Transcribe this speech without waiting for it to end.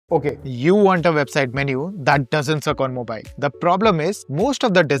Okay, you want a website menu that doesn't suck on mobile. The problem is most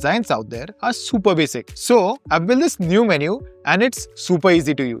of the designs out there are super basic. So I've built this new menu and it's super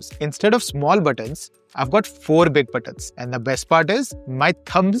easy to use. Instead of small buttons, I've got 4 big buttons. And the best part is my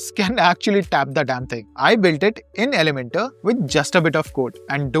thumbs can actually tap the damn thing. I built it in Elementor with just a bit of code.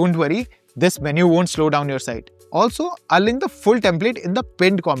 And don't worry, this menu won't slow down your site. Also, I'll link the full template in the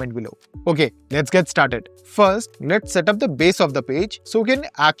pinned comment below. Okay, let's get started. First, let's set up the base of the page so we can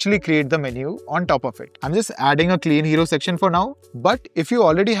actually create the menu on top of it. I'm just adding a clean hero section for now, but if you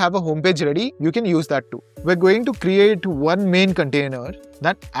already have a homepage ready, you can use that too. We're going to create one main container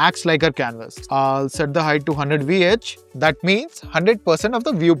that acts like a canvas. I'll set the height to 100 VH. That means 100% of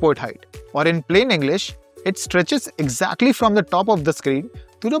the viewport height. Or in plain English, it stretches exactly from the top of the screen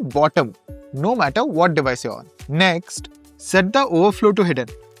to the bottom, no matter what device you're on. Next, set the overflow to hidden.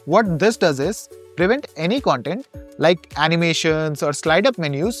 What this does is prevent any content like animations or slide up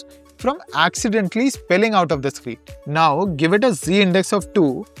menus from accidentally spilling out of the screen. Now give it a Z index of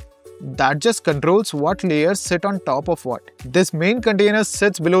 2 that just controls what layers sit on top of what. This main container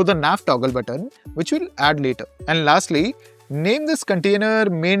sits below the nav toggle button, which we'll add later. And lastly, name this container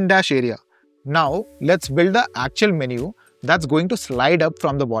main-area. Now let's build the actual menu that's going to slide up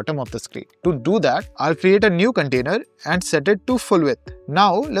from the bottom of the screen. To do that, I'll create a new container and set it to full width.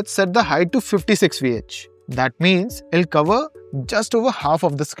 Now let's set the height to 56 VH. That means it'll cover just over half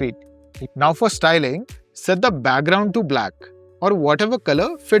of the screen. Now for styling, set the background to black or whatever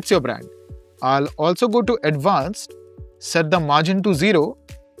color fits your brand. I'll also go to advanced, set the margin to 0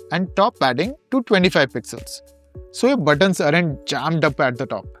 and top padding to 25 pixels. So your buttons aren't jammed up at the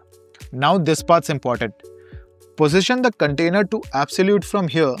top. Now this part's important. Position the container to absolute from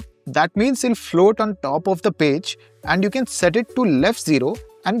here. That means it'll float on top of the page and you can set it to left 0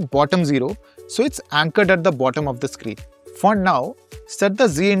 and bottom 0 so it's anchored at the bottom of the screen. For now, set the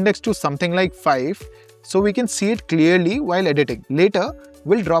Z index to something like 5 so we can see it clearly while editing. Later,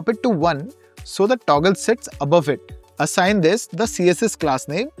 we'll drop it to 1 so the toggle sits above it. Assign this the CSS class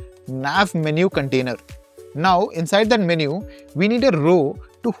name nav menu container. Now inside that menu, we need a row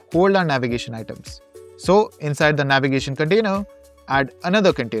to hold our navigation items. So inside the navigation container, add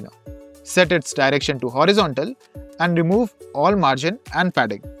another container. Set its direction to horizontal and remove all margin and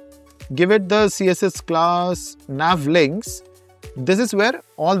padding. Give it the CSS class nav-links. This is where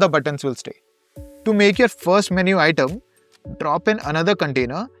all the buttons will stay. To make your first menu item, drop in another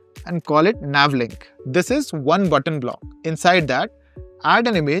container and call it nav-link. This is one button block. Inside that, add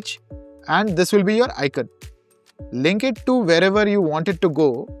an image and this will be your icon. Link it to wherever you want it to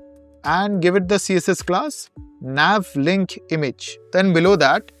go and give it the CSS class nav-link image. Then below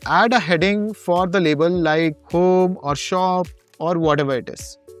that, add a heading for the label like home or shop or whatever it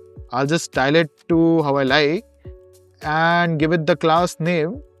is. I'll just style it to how I like and give it the class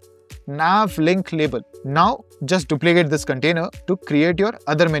name nav-link label. Now just duplicate this container to create your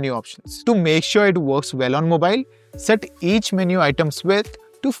other menu options. To make sure it works well on mobile, set each menu item's width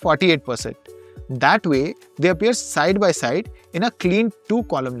to 48%. That way, they appear side by side in a clean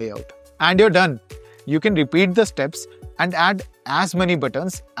 2-column layout. And you're done. You can repeat the steps and add as many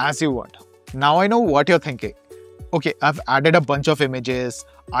buttons as you want. Now I know what you're thinking. Okay, I've added a bunch of images,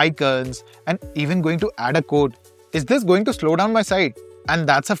 icons, and even going to add a code. Is this going to slow down my site? And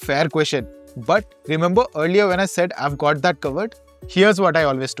that's a fair question. But remember earlier when I said I've got that covered? Here's what I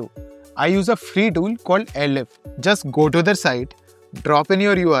always do. I use a free tool called Airlift. Just go to their site, drop in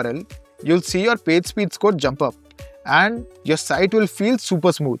your URL, you'll see your page speed score jump up and your site will feel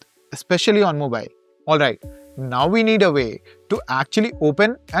super smooth, especially on mobile. Alright, now we need a way to actually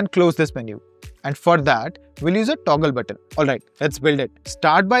open and close this menu. And for that, we'll use a toggle button. Alright, let's build it.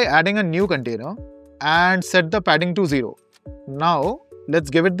 Start by adding a new container and set the padding to 0. Now,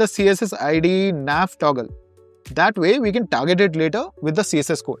 let's give it the CSS ID nav toggle. That way, we can target it later with the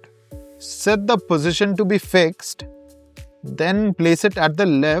CSS code. Set the position to be fixed. Then place it at the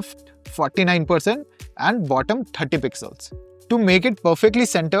left 49% and bottom 30 pixels. To make it perfectly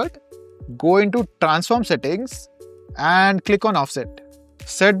centered, go into transform settings and click on offset.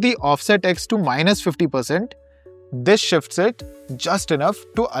 Set the offset X to -50%. This shifts it just enough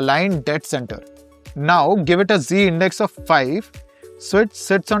to align dead center. Now give it a Z index of 5 so it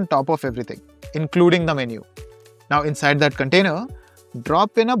sits on top of everything, including the menu. Now inside that container,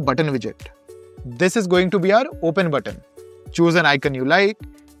 drop in a button widget. This is going to be our open button. Choose an icon you like,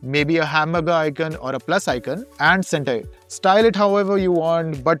 maybe a hamburger icon or a plus icon, and center it. Style it however you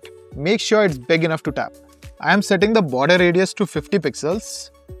want, but make sure it's big enough to tap. I am setting the border radius to 50 pixels,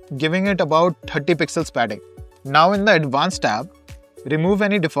 giving it about 30 pixels padding. Now in the Advanced tab, remove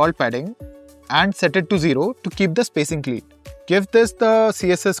any default padding and set it to 0 to keep the spacing clean. give this the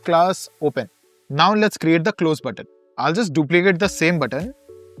CSS class open. Now let's create the close button. I'll just duplicate the same button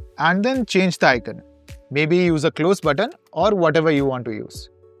and then change the icon. Maybe use a close button or whatever you want to use.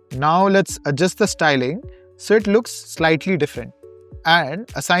 Now let's adjust the styling so it looks slightly different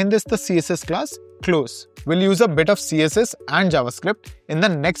and assign this the CSS class close. We'll use a bit of CSS and JavaScript in the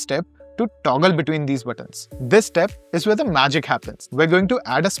next step to toggle between these buttons. This step is where the magic happens. We're going to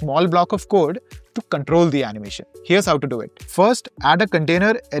add a small block of code to control the animation. Here's how to do it. First, add a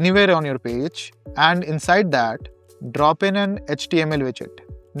container anywhere on your page and inside that, drop in an HTML widget.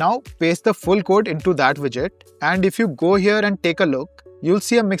 Now paste the full code into that widget, and if you go here and take a look, you'll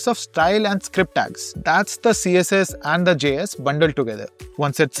see a mix of style and script tags. That's the CSS and the JS bundled together.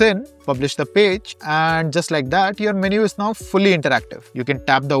 Once it's in, publish the page, and just like that, your menu is now fully interactive. You can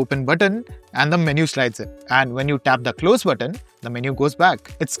tap the open button and the menu slides in. And when you tap the close button, the menu goes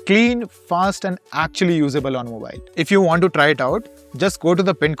back. It's clean, fast, and actually usable on mobile. If you want to try it out, just go to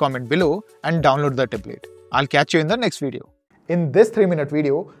the pinned comment below and download the template. I'll catch you in the next video. In this 3-minute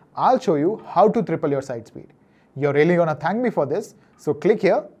video, I'll show you how to triple your site speed. You're really gonna thank me for this, so click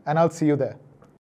here and I'll see you there.